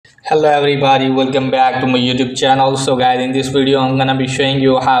Hello everybody, welcome back to my YouTube channel. So guys, in this video I'm gonna be showing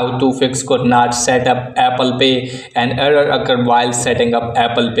you how to fix could not set up Apple Pay and error occurred while setting up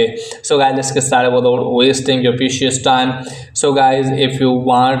Apple Pay. So guys, let's get started without wasting your precious time. So guys, if you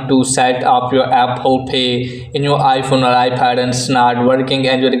want to set up your Apple Pay in your iPhone or iPad and it's not working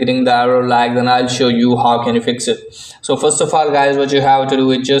and you're getting the error like, then I'll show you how can you fix it. So first of all guys, what you have to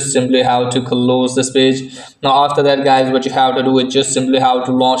do is just simply have to close this page. Now after that guys, what you have to do is just simply have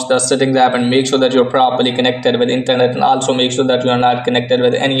to launch the settings app and make sure that you're properly connected with internet, and also make sure that you are not connected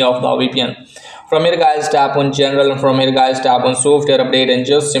with any of the VPN. From here guys, tap on general, and from here guys, tap on software update, and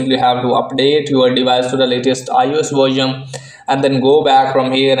just simply have to update your device to the latest iOS version, and then go back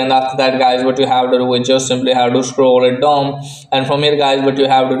from here. And after that guys, what you have to do is just simply have to scroll it down, and from here guys, what you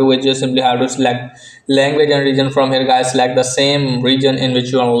have to do is just simply have to select language and region. From here guys, select the same region in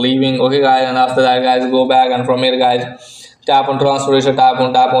which you are living. Okay guys, and after that guys, go back, and from here guys, tap on transfer reset, tap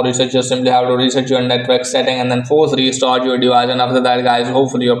on reset. Just simply have to reset your network setting and then force restart your device, and after that guys,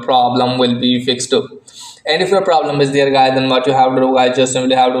 hopefully your problem will be fixed too. And if your problem is there guys, then what you have to do guys, just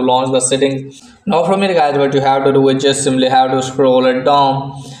simply have to launch the settings. Now from here guys, what you have to do is just simply have to scroll it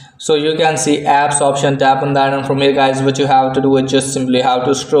down, so you can see apps option, tap on that, and from here guys, what you have to do is just simply have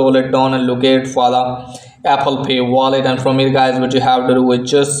to scroll it down and locate for the Apple Pay wallet. And from here guys, what you have to do is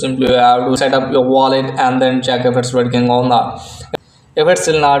just simply have to set up your wallet and then check if it's working or not. If it's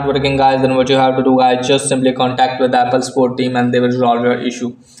still not working guys, then what you have to do guys, just simply contact with the Apple support team and they will resolve your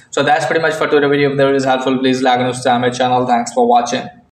issue. So that's pretty much for today's video. If there is helpful, please like and subscribe my channel. Thanks for watching.